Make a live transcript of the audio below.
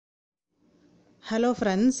Hello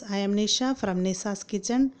friends, I am Nisha from Nissa's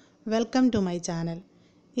Kitchen. Welcome to my channel.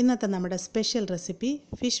 ഇന്നത്തെ നമ്മുടെ special recipe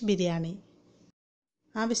fish biryani.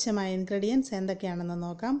 ആവശ്യമായ ingredients എന്തൊക്കെയാണെന്ന്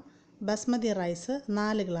നോക്കാം. Basmati rice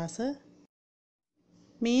 4 glass,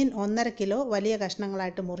 മീൻ 1.5 kilo വലിയ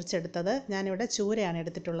കഷ്ണങ്ങളായിട്ട് മുറിച്ചെടുത്തത്, ഞാനിവിടെ ചൂരയാണ്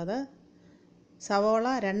എടുത്തിട്ടുള്ളത്. സവോള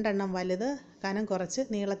 2 എണ്ണം വലുത് കനം കുറച്ച്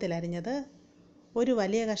നീളത്തിലരിഞ്ഞത്, ഒരു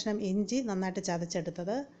വലിയ കഷ്ണം ഇഞ്ചി നന്നായിട്ട്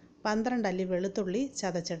ചതച്ചെടുത്തത്, 12 അല്ലി വെളുത്തുള്ളി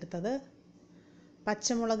ചതച്ചെടുത്തത്,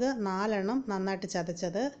 പച്ചമുളക് 4 എണ്ണം നന്നായിട്ട്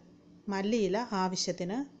ചതച്ചത്, മല്ലിയില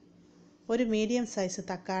ആവശ്യത്തിന്, ഒരു മീഡിയം സൈസ്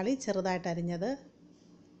തക്കാളി ചെറുതായിട്ട് അരിഞ്ഞത്,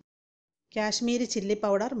 Kashmiri chilli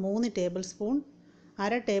powder 3 table spoon,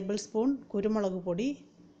 1/2 table spoon കുരുമുളക് പൊടി,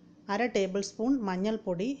 1/2 ടേബിൾ സ്പൂൺ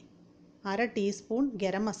മഞ്ഞൾപ്പൊടി, 1/2 ടീസ്പൂൺ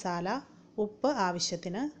ഗരം മസാല, ഉപ്പ്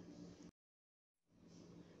ആവശ്യത്തിന്,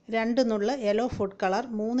 2 നുള്ള yellow food colour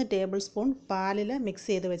 3 table spoon പാലിൽ മിക്സ്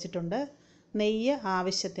ചെയ്ത് വെച്ചിട്ടുണ്ട്, നെയ്യ്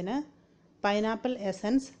ആവശ്യത്തിന്, പൈനാപ്പിൾ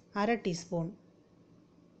എസൻസ് 1/2 ടീസ്പൂൺ,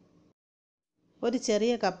 ഒരു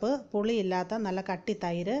ചെറിയ കപ്പ് പുളിയില്ലാത്ത നല്ല കട്ടി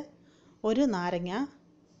തൈര്, ഒരു നാരങ്ങ,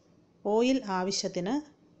 ഓയിൽ ആവശ്യത്തിന്,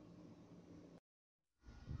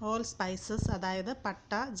 ഓൾ സ്പൈസസ് അതായത്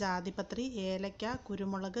പട്ട, ജാതിപത്രി, ഏലക്ക,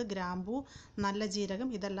 കുരുമുളക്, ഗ്രാമ്പൂ, നല്ല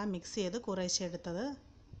ജീരകം ഇതെല്ലാം മിക്സ് ചെയ്ത് കുറേശ്ശെ എടുത്തത്.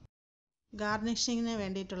 ഗാർണിഷിങ്ങിന്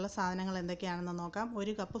വേണ്ടിയിട്ടുള്ള സാധനങ്ങൾ എന്തൊക്കെയാണെന്ന് നോക്കാം.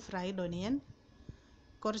 1 കപ്പ് ഫ്രൈഡ് ഒനിയൻ,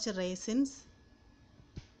 കുറച്ച് റേസിൻസ്,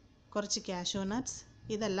 കുറച്ച് കാഷ്യൂ നട്ട്സ്,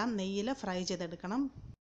 ഇതെല്ലാം നെയ്യിൽ ഫ്രൈ ചെയ്തെടുക്കണം.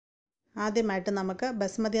 ആദ്യമായിട്ട് നമുക്ക്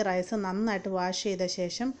ബസ്മതി റൈസ് നന്നായിട്ട് വാഷ് ചെയ്ത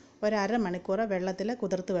ശേഷം ഒരു അരമണിക്കൂർ വെള്ളത്തിൽ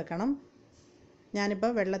കുതിർത്ത് വെക്കണം.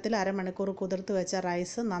 ഞാനിപ്പോൾ വെള്ളത്തിൽ അരമണിക്കൂർ കുതിർത്ത് വെച്ച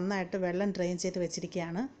റൈസ് നന്നായിട്ട് വെള്ളം ഡ്രെയിൻ ചെയ്ത്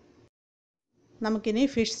വെച്ചിരിക്കുകയാണ്. നമുക്കിനി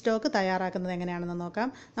ഫിഷ് സ്റ്റോക്ക് തയ്യാറാക്കുന്നത് എങ്ങനെയാണെന്ന് നോക്കാം.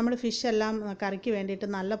 നമ്മൾ ഫിഷ് എല്ലാം കറിക്ക് വേണ്ടിയിട്ട്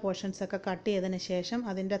നല്ല പോർഷൻസൊക്കെ കട്ട് ചെയ്തതിന് ശേഷം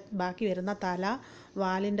അതിൻ്റെ ബാക്കി വരുന്ന തല,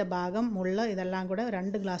 വാലിൻ്റെ ഭാഗം, മുള്ള് ഇതെല്ലാം കൂടെ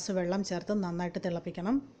 2 ഗ്ലാസ് വെള്ളം ചേർത്ത് നന്നായിട്ട്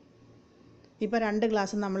തിളപ്പിക്കണം. ഇപ്പോൾ 2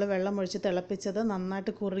 ഗ്ലാസ് നമ്മൾ വെള്ളം ഒഴിച്ച് തിളപ്പിച്ചത്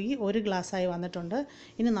നന്നായിട്ട് കുറുകി 1 ഗ്ലാസ്സായി വന്നിട്ടുണ്ട്.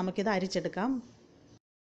 ഇനി നമുക്കിത് അരിച്ചെടുക്കാം.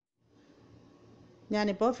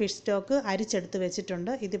 ഞാനിപ്പോൾ ഫിഷ് സ്റ്റോക്ക് അരിച്ചെടുത്ത്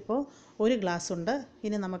വെച്ചിട്ടുണ്ട്. ഇതിപ്പോൾ 1 ഗ്ലാസ് ഉണ്ട്.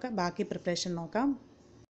 ഇനി നമുക്ക് ബാക്കി പ്രിപ്പറേഷൻ നോക്കാം.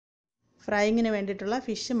 ഫ്രൈയിങ്ങിന് വേണ്ടിയിട്ടുള്ള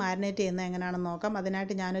ഫിഷ് മാരിനേറ്റ് ചെയ്യുന്നത് എങ്ങനെയാണെന്ന് നോക്കാം.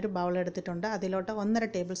 അതിനായിട്ട് ഞാനൊരു ബൗൾ എടുത്തിട്ടുണ്ട്. അതിലോട്ട് 1.5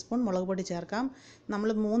 ടേബിൾ സ്പൂൺ മുളക് പൊടി ചേർക്കാം. നമ്മൾ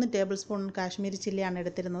 3 ടേബിൾ സ്പൂൺ കാശ്മീരി ചില്ലിയാണ്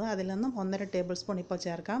എടുത്തിരുന്നത്. അതിൽ നിന്നും 1.5 ടേബിൾ സ്പൂൺ ഇപ്പോൾ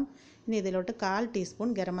ചേർക്കാം. ഇനി ഇതിലോട്ട് 1/4 ടീസ്പൂൺ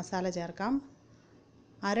ഗരം മസാല ചേർക്കാം.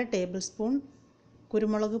 1/2 ടേബിൾ സ്പൂൺ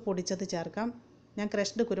കുരുമുളക് പൊടിച്ചത് ചേർക്കാം. ഞാൻ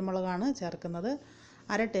ക്രഷ്ഡ് കുരുമുളകാണ് ചേർക്കുന്നത്.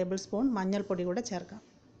 1/2 ടേബിൾ സ്പൂൺ മഞ്ഞൾപ്പൊടി കൂടെ ചേർക്കാം.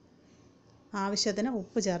 ആവശ്യത്തിന്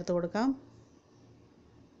ഉപ്പ് ചേർത്ത് കൊടുക്കാം.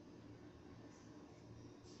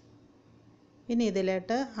 ഇനി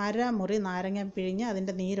ഇതിലോട്ട് 1/2 മുറി നാരങ്ങ പിഴിഞ്ഞ്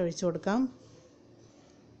അതിൻ്റെ നീരൊഴിച്ച് കൊടുക്കാം.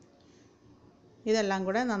 ഇതെല്ലാം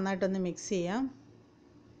കൂടെ നന്നായിട്ടൊന്ന് മിക്സ് ചെയ്യാം.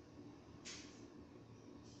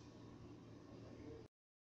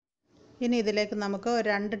 ഇനി ഇതിലേക്ക് നമുക്ക്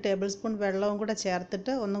 2 ടേബിൾ സ്പൂൺ വെള്ളവും കൂടെ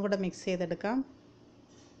ചേർത്തിട്ട് ഒന്നും കൂടെ മിക്സ് ചെയ്തെടുക്കാം.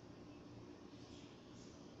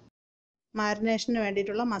 മാരിനേഷന്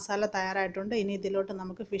വേണ്ടിയിട്ടുള്ള മസാല തയ്യാറായിട്ടുണ്ട്. ഇനി ഇതിലോട്ട്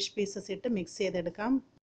നമുക്ക് ഫിഷ് പീസസ് ഇട്ട് മിക്സ് ചെയ്തെടുക്കാം.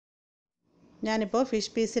 ഞാനിപ്പോൾ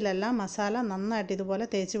ഫിഷ് പീസിലെല്ലാം മസാല നന്നായിട്ട് ഇതുപോലെ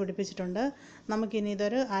തേച്ച് പിടിപ്പിച്ചിട്ടുണ്ട്. നമുക്കിനി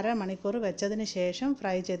ഇതൊരു അരമണിക്കൂർ വെച്ചതിന് ശേഷം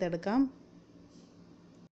ഫ്രൈ ചെയ്തെടുക്കാം.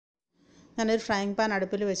 ഞാനൊരു ഫ്രൈങ് പാൻ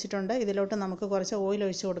അടുപ്പിൽ വെച്ചിട്ടുണ്ട്. ഇതിലോട്ട് നമുക്ക് കുറച്ച് ഓയിൽ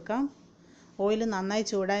ഒഴിച്ച് കൊടുക്കാം. ഓയിൽ നന്നായി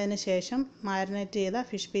ചൂടായതിന് ശേഷം മാരിനേറ്റ് ചെയ്ത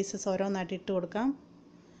ഫിഷ് പീസസ് ഓരോന്നായിട്ട് ഇട്ട് കൊടുക്കാം.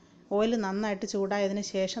 ഓയിൽ നന്നായിട്ട് ചൂടായതിന്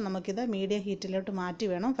ശേഷം നമുക്കിത് മീഡിയം ഹീറ്റിലോട്ട് മാറ്റി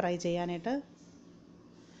വേണം ഫ്രൈ ചെയ്യാനായിട്ട്.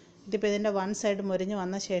 ഇതിപ്പോൾ ഇതിൻ്റെ 1 സൈഡ് മൊരിഞ്ഞ്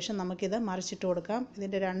വന്ന ശേഷം നമുക്കിത് മറിച്ചിട്ട് കൊടുക്കാം.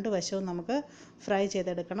 ഇതിൻ്റെ 2 വശവും നമുക്ക് ഫ്രൈ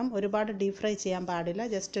ചെയ്തെടുക്കണം. ഒരുപാട് ഡീപ് ഫ്രൈ ചെയ്യാൻ പാടില്ല.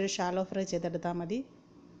 ജസ്റ്റ് ഒരു ഷാലോ ഫ്രൈ ചെയ്തെടുത്താൽ മതി.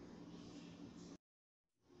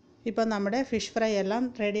 ഇപ്പോൾ നമ്മുടെ ഫിഷ് ഫ്രൈ എല്ലാം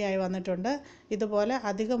റെഡിയായി വന്നിട്ടുണ്ട്. ഇതുപോലെ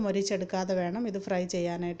അധികം മൊരിച്ചെടുക്കാതെ വേണം ഇത് ഫ്രൈ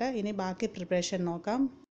ചെയ്യാനായിട്ട്. ഇനി ബാക്കി പ്രിപ്പറേഷൻ നോക്കാം.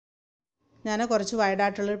 ഞാൻ കുറച്ച്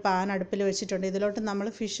വൈഡായിട്ടുള്ളൊരു പാൻ അടുപ്പിൽ വെച്ചിട്ടുണ്ട്. ഇതിലോട്ട് നമ്മൾ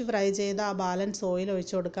ഫിഷ് ഫ്രൈ ചെയ്ത ആ ബാലൻസ് ഓയിൽ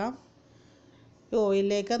ഒഴിച്ച് കൊടുക്കാം. ഈ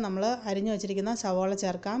ഓയിലിലേക്ക് നമ്മൾ അരിഞ്ഞു വച്ചിരിക്കുന്ന സവോള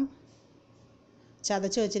ചേർക്കാം.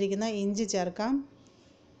 ചതച്ച് വച്ചിരിക്കുന്ന ഇഞ്ചി ചേർക്കാം.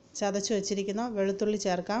 ചതച്ച് വച്ചിരിക്കുന്ന വെളുത്തുള്ളി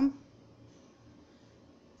ചേർക്കാം.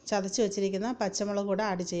 ചതച്ച് വച്ചിരിക്കുന്ന പച്ചമുളക് കൂടെ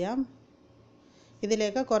ആഡ് ചെയ്യാം.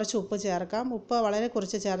 ഇതിലേക്ക് കുറച്ച് ഉപ്പ് ചേർക്കാം. ഉപ്പ് വളരെ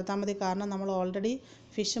കുറച്ച് ചേർത്താൽ മതി. കാരണം നമ്മൾ ഓൾറെഡി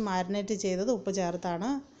ഫിഷ് മാരിനേറ്റ് ചെയ്തത് ഉപ്പ്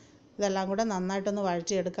ചേർത്താണ്. ഇതെല്ലാം കൂടെ നന്നായിട്ടൊന്ന്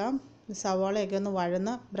വഴറ്റിയെടുക്കാം. സവോളയൊക്കെ ഒന്ന്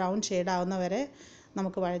വഴന്ന് ബ്രൗൺ ഷെയ്ഡാവുന്ന വരെ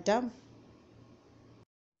നമുക്ക് വഴറ്റാം.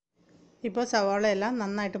 ഇപ്പോൾ സവോളയെല്ലാം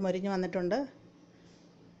നന്നായിട്ട് മൊരിഞ്ഞ് വന്നിട്ടുണ്ട്.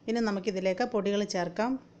 ഇനി നമുക്കിതിലേക്ക് പൊടികൾ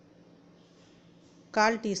ചേർക്കാം.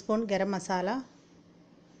 1/4 teaspoon garam masala,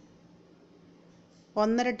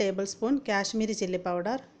 1.5 table spoon Kashmiri chilli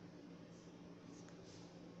powder.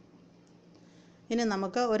 ഇനി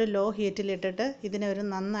നമുക്ക് ഒരു ലോ ഹീറ്റിലിട്ടിട്ട് ഇതിനെ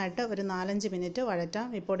നന്നായിട്ട് ഒരു 4-5 മിനിറ്റ് വഴറ്റാം.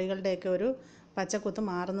 ഈ പൊടികളുടെയൊക്കെ ഒരു പച്ചക്കുത്ത്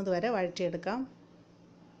മാറുന്നത് വരെ വഴറ്റിയെടുക്കാം.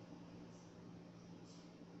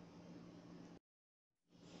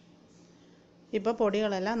 ഇപ്പോൾ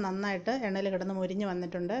പൊടികളെല്ലാം നന്നായിട്ട് എണ്ണയിൽ കിടന്ന് മുരിഞ്ഞ്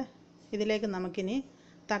വന്നിട്ടുണ്ട്. ഇതിലേക്ക് നമുക്കിനി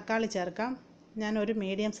തക്കാളി ചേർക്കാം. ഞാൻ ഒരു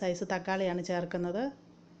മീഡിയം സൈസ് തക്കാളിയാണ് ചേർക്കുന്നത്.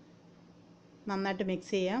 നന്നായിട്ട്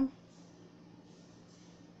മിക്സ് ചെയ്യാം.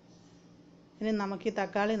 ഇനി നമുക്ക് ഈ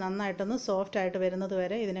തക്കാളി നന്നായിട്ടൊന്ന് സോഫ്റ്റായിട്ട് വരുന്നത്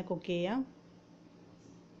വരെ ഇതിനെ കുക്ക് ചെയ്യാം.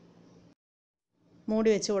 മൂടി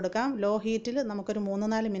വെച്ച് കൊടുക്കാം. ലോ ഹീറ്റിൽ നമുക്കൊരു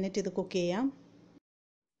 3-4 മിനിറ്റ് ഇത് കുക്ക് ചെയ്യാം.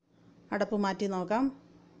 അടപ്പ് മാറ്റി നോക്കാം.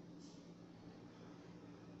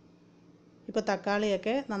 ഇപ്പോൾ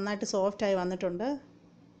തക്കാളിയൊക്കെ നന്നായിട്ട് സോഫ്റ്റായി വന്നിട്ടുണ്ട്.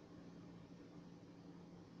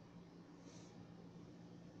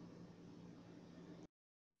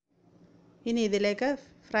 ഇനി ഇതിലേക്ക്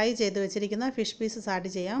ഫ്രൈ ചെയ്ത് വെച്ചിരിക്കുന്ന ഫിഷ് പീസസ് ആഡ്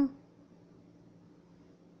ചെയ്യാം.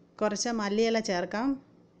 കുറച്ച് മല്ലിയില ചേർക്കാം.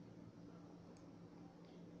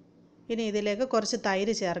 ഇനി ഇതിലേക്ക് കുറച്ച്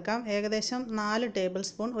തൈര് ചേർക്കാം. ഏകദേശം 4 ടേബിൾ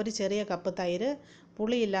സ്പൂൺ, ഒരു ചെറിയ കപ്പ് തൈര്.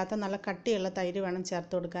 പുളിയില്ലാത്ത നല്ല കട്ടിയുള്ള തൈര് വേണം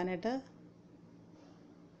ചേർത്ത് കൊടുക്കാനായിട്ട്.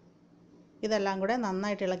 ഇതെല്ലാം കൂടെ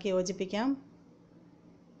നന്നായിട്ട് ഇളക്കി യോജിപ്പിക്കാം.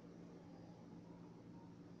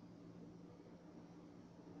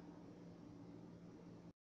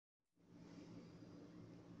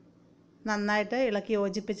 നന്നായിട്ട് ഇളക്കി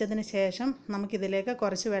യോജിപ്പിച്ചതിന് ശേഷം നമുക്കിതിലേക്ക്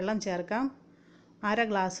കുറച്ച് വെള്ളം ചേർക്കാം. 1/2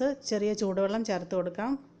 ഗ്ലാസ് ചെറിയ ചൂടുവെള്ളം ചേർത്ത്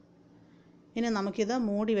കൊടുക്കാം. ഇനി നമുക്കിത്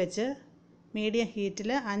മൂടി വെച്ച് മീഡിയം ഹീറ്റിൽ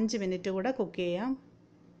 5 മിനിറ്റ് കൂടെ കുക്ക് ചെയ്യാം.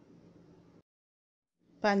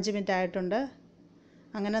 ഇപ്പോൾ 5 മിനിറ്റ് ആയിട്ടുണ്ട്.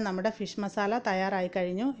 അങ്ങനെ നമ്മുടെ ഫിഷ് മസാല തയ്യാറായി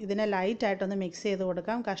കഴിഞ്ഞു. ഇതിനെ ലൈറ്റായിട്ടൊന്ന് മിക്സ് ചെയ്ത്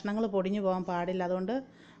കൊടുക്കാം. കഷ്ണങ്ങൾ പൊടിഞ്ഞു പോകാൻ പാടില്ല. അതുകൊണ്ട്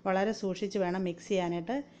വളരെ സൂക്ഷിച്ച് വേണം മിക്സ്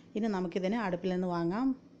ചെയ്യാനായിട്ട്. ഇനി നമുക്കിതിനെ അടുപ്പിൽ നിന്ന് വാങ്ങാം.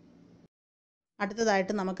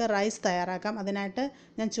 അടുത്തതായിട്ട് നമുക്ക് റൈസ് തയ്യാറാക്കാം. അതിനായിട്ട്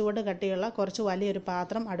ഞാൻ ചൂട് കട്ടിയുള്ള കുറച്ച് വലിയൊരു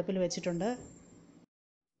പാത്രം അടുപ്പിൽ വെച്ചിട്ടുണ്ട്.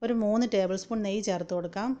 ഒരു 3 ടേബിൾ സ്പൂൺ നെയ്യ് ചേർത്ത്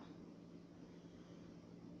കൊടുക്കാം.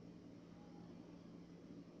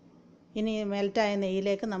 ഇനി മെൽറ്റായ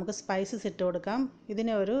നെയ്യിലേക്ക് നമുക്ക് സ്പൈസസ് ഇട്ട് കൊടുക്കാം.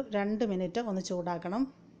 ഇതിനെ ഒരു 2 മിനിറ്റ് ഒന്ന് ചൂടാക്കണം.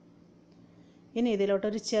 ഇനി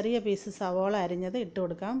ഇതിലോട്ടൊരു ചെറിയ പീസ് സവോള അരിഞ്ഞത് ഇട്ട്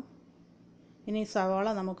കൊടുക്കാം. ഇനി സവോള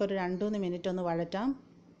നമുക്കൊരു 2-3 മിനിറ്റ് ഒന്ന് വഴറ്റാം.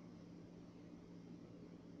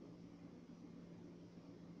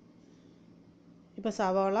 ഇപ്പോൾ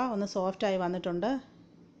സവോള ഒന്ന് സോഫ്റ്റായി വന്നിട്ടുണ്ട്.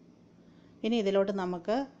 ഇനി ഇതിലോട്ട്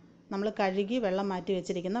നമ്മൾ കഴുകി വെള്ളം മാറ്റി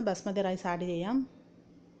വെച്ചിരിക്കുന്ന ബസ്മതി റൈസ് ആഡ് ചെയ്യാം.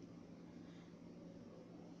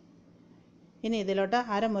 ഇനി ഇതിലോട്ട്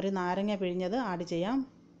അരമുറി നാരങ്ങ പിഴിഞ്ഞത് ആഡ് ചെയ്യാം.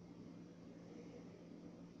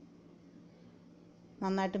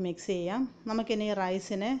 നന്നായിട്ട് മിക്സ് ചെയ്യാം. നമുക്കിനി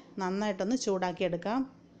റൈസിനെ നന്നായിട്ടൊന്ന് ചൂടാക്കിയെടുക്കാം.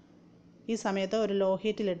 ഈ സമയത്ത് ഒരു ലോ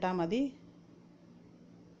ഹീറ്റിലിട്ടാൽ മതി.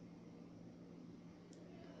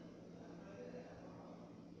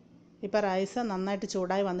 ഇപ്പോൾ റൈസ് നന്നായിട്ട്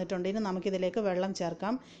ചൂടായി വന്നിട്ടുണ്ട്. ഇനി നമുക്കിതിലേക്ക് വെള്ളം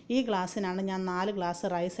ചേർക്കാം. ഈ ഗ്ലാസ്സിനാണ് ഞാൻ 4 ഗ്ലാസ്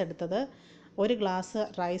റൈസ് എടുത്തത്. ഒരു ഗ്ലാസ്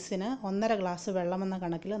റൈസിന് 1.5 ഗ്ലാസ് വെള്ളമെന്ന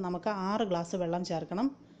കണക്കിൽ നമുക്ക് 6 ഗ്ലാസ് വെള്ളം ചേർക്കണം.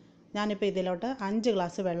 ഞാനിപ്പോൾ ഇതിലോട്ട് 5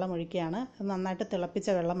 ഗ്ലാസ് വെള്ളം ഒഴിക്കുകയാണ്. നന്നായിട്ട് തിളപ്പിച്ച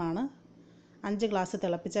വെള്ളമാണ്. 5 ഗ്ലാസ്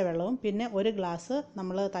തിളപ്പിച്ച വെള്ളവും പിന്നെ 1 ഗ്ലാസ്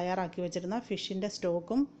നമ്മൾ തയ്യാറാക്കി വെച്ചിരുന്ന ഫിഷിൻ്റെ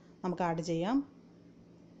സ്റ്റോക്കും നമുക്ക് ആഡ് ചെയ്യാം.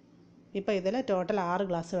 ഇപ്പോൾ ഇതിൽ ടോട്ടൽ 6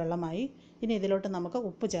 ഗ്ലാസ് വെള്ളമായി. ഇനി ഇതിലോട്ട് നമുക്ക്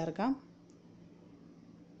ഉപ്പ് ചേർക്കാം.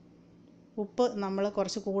 ഉപ്പ് നമ്മൾ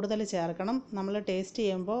കുറച്ച് കൂടുതൽ ചേർക്കണം. നമ്മൾ ടേസ്റ്റ്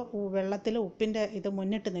ചെയ്യുമ്പോൾ വെള്ളത്തിൽ ഉപ്പിൻ്റെ ഇത്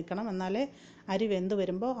മുന്നിട്ട് നിൽക്കണം. എന്നാലേ അരി വെന്ത്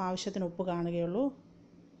വരുമ്പോൾ ആവശ്യത്തിന് ഉപ്പ് കാണുകയുള്ളൂ.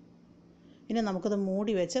 ഇനി നമുക്കിത്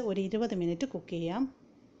മൂടി വെച്ച് ഒരു 20 മിനിറ്റ് കുക്ക് ചെയ്യാം.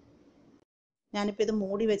 ഞാനിപ്പോൾ ഇത്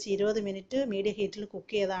മൂടി വെച്ച് 20 മിനിറ്റ് മീഡിയം ഹീറ്റിൽ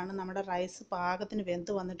കുക്ക് ചെയ്താണ്. നമ്മുടെ റൈസ് പാകത്തിന്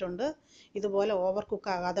വെന്ത് വന്നിട്ടുണ്ട്. ഇതുപോലെ ഓവർ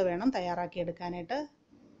കുക്ക് ആകാതെ വേണം തയ്യാറാക്കി എടുക്കാനായിട്ട്.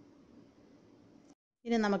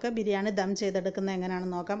 ഇനി നമുക്ക് ബിരിയാണി ദം ചെയ്തെടുക്കുന്നത്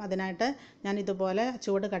എങ്ങനെയാണെന്ന് നോക്കാം. അതിനായിട്ട് ഞാൻ ഇതുപോലെ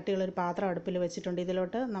ചൂട് കട്ടിയുള്ളൊരു പാത്രം അടുപ്പിൽ വെച്ചിട്ടുണ്ട്.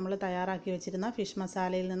 ഇതിലോട്ട് നമ്മൾ തയ്യാറാക്കി വെച്ചിരുന്ന ഫിഷ്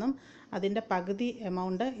മസാലയിൽ നിന്നും അതിൻ്റെ പകുതി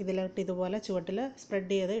എമൗണ്ട് ഇതിലോട്ട് ഇതുപോലെ ചുവട്ടിൽ സ്പ്രെഡ്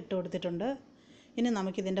ചെയ്ത് ഇട്ട് കൊടുത്തിട്ടുണ്ട്. ഇനി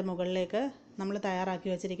നമുക്കിതിൻ്റെ മുകളിലേക്ക് നമ്മൾ തയ്യാറാക്കി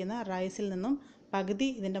വെച്ചിരിക്കുന്ന റൈസിൽ നിന്നും പകുതി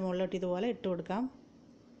ഇതിൻ്റെ മുകളിലോട്ട് ഇതുപോലെ ഇട്ട് കൊടുക്കാം.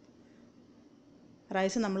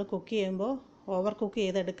 റൈസ് നമ്മൾ കുക്ക് ചെയ്യുമ്പോൾ ഓവർ കുക്ക്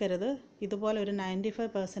ചെയ്തെടുക്കരുത്. ഇതുപോലെ ഒരു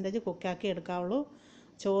 95% കുക്കാക്കി എടുക്കാവുള്ളൂ.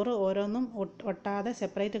 ചോറ് ഓരോന്നും ഒട്ടാതെ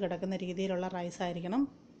സെപ്പറേറ്റ് കിടക്കുന്ന രീതിയിലുള്ള റൈസ് ആയിരിക്കണം.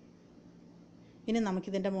 ഇനി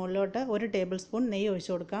നമുക്കിതിൻ്റെ മുകളിലോട്ട് 1 ടേബിൾ സ്പൂൺ നെയ്യ്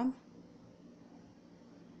ഒഴിച്ചു കൊടുക്കാം.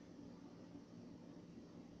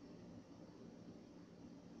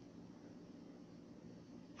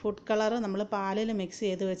 ഫുഡ് കളർ നമ്മൾ പാലിൽ മിക്സ്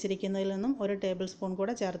ചെയ്ത് വെച്ചിരിക്കുന്നതിൽ നിന്നും 1 ടേബിൾ സ്പൂൺ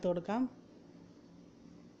കൂടെ ചേർത്ത് കൊടുക്കാം.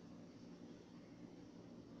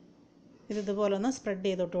 ഇതുപോലെ ഒന്ന് സ്പ്രെഡ്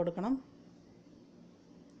ചെയ്തിട്ട് കൊടുക്കണം.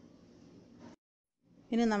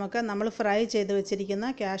 ഇനി നമ്മൾ ഫ്രൈ ചെയ്ത് വെച്ചിരിക്കുന്ന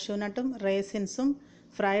കാഷ്യൂനട്ടും റേസിൻസും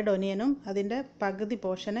ഫ്രൈഡ് ഒനിയനും അതിൻ്റെ പകുതി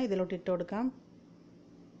പോർഷന് ഇതിലോട്ട് ഇട്ട് കൊടുക്കാം.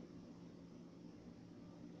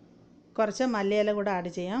 കുറച്ച് മല്ലിയില കൂടെ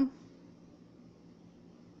ആഡ് ചെയ്യാം.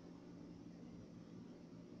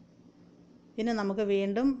 ഇനി നമുക്ക്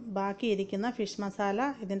വീണ്ടും ബാക്കിയിരിക്കുന്ന ഫിഷ് മസാല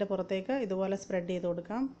ഇതിൻ്റെ പുറത്തേക്ക് ഇതുപോലെ സ്പ്രെഡ് ചെയ്ത്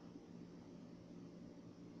കൊടുക്കാം.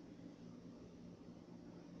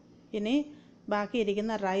 ഇനി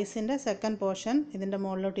ബാക്കിയിരിക്കുന്ന റൈസിൻ്റെ സെക്കൻഡ് പോർഷൻ ഇതിൻ്റെ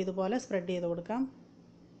മുകളിലോട്ട് ഇതുപോലെ സ്പ്രെഡ് ചെയ്ത് കൊടുക്കാം.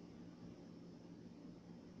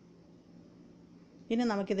 ഇനി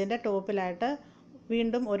നമുക്കിതിൻ്റെ ടോപ്പിലായിട്ട്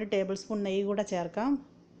വീണ്ടും 1 ടേബിൾ സ്പൂൺ നെയ്യ് കൂടെ ചേർക്കാം.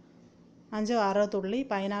 5-6 തുള്ളി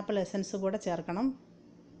പൈനാപ്പിൾ എസൻസ് കൂടെ ചേർക്കണം.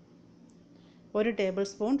 1 ടേബിൾ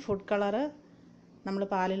സ്പൂൺ ഫുഡ് കളറ് നമ്മൾ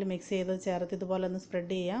പാലിൽ മിക്സ് ചെയ്ത് ചേർത്ത് ഇതുപോലെ ഒന്ന്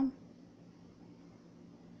സ്പ്രെഡ് ചെയ്യാം.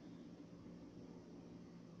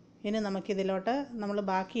 ഇനി നമുക്കിതിലോട്ട് നമ്മൾ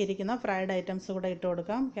ബാക്കിയിരിക്കുന്ന ഫ്രൈഡ് ഐറ്റംസ് കൂടെ ഇട്ട്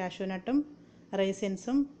കൊടുക്കാം. കാഷ്യൂനട്ടും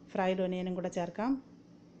റൈസിൻസും ഫ്രൈഡ് ഒനിയനും കൂടെ ചേർക്കാം.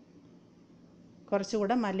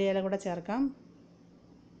 കുറച്ചുകൂടെ മല്ലിയില കൂടെ ചേർക്കാം.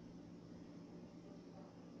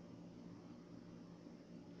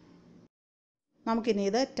 നമുക്കിനി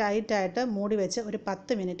ഇത് ടൈറ്റായിട്ട് മൂടി വെച്ച് ഒരു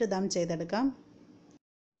 10 മിനിറ്റ് ദം ചെയ്തെടുക്കാം.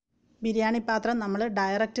 ബിരിയാണി പാത്രം നമ്മൾ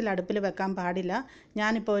ഡയറക്റ്റിൽ അടുപ്പിൽ വെക്കാൻ പാടില്ല.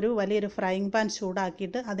 ഞാനിപ്പോൾ ഒരു വലിയൊരു ഫ്രൈയിങ് പാൻ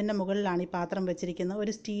ചൂടാക്കിയിട്ട് അതിൻ്റെ മുകളിലാണ് ഈ പാത്രം വെച്ചിരിക്കുന്നത്.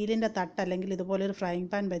 ഒരു സ്റ്റീലിൻ്റെ തട്ട് അല്ലെങ്കിൽ ഇതുപോലൊരു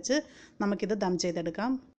ഫ്രൈയിങ് പാൻ വെച്ച് നമുക്കിത് ദം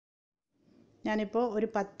ചെയ്തെടുക്കാം. ഞാനിപ്പോൾ ഒരു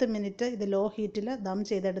 10 മിനിറ്റ് ഇത് ലോ ഹീറ്റിൽ ദം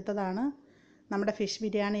ചെയ്തെടുത്തതാണ്. നമ്മുടെ ഫിഷ്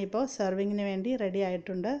ബിരിയാണി ഇപ്പോൾ സെർവിങ്ങിന് വേണ്ടി റെഡി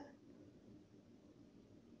ആയിട്ടുണ്ട്.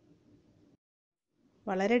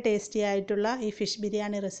 വളരെ ടേസ്റ്റി ആയിട്ടുള്ള ഈ ഫിഷ്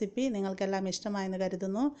ബിരിയാണി റെസിപ്പി നിങ്ങൾക്കെല്ലാം ഇഷ്ടമായെന്ന്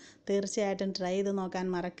കരുതുന്നു. തീർച്ചയായിട്ടും ട്രൈ ചെയ്ത് നോക്കാൻ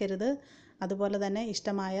മറക്കരുത്. അതുപോലെ തന്നെ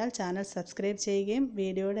ഇഷ്ടമായാൽ ചാനൽ സബ്സ്ക്രൈബ് ചെയ്യുകയും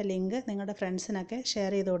വീഡിയോയുടെ ലിങ്ക് നിങ്ങളുടെ ഫ്രണ്ട്സിനൊക്കെ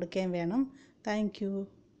ഷെയർ ചെയ്ത് കൊടുക്കുകയും വേണം. താങ്ക്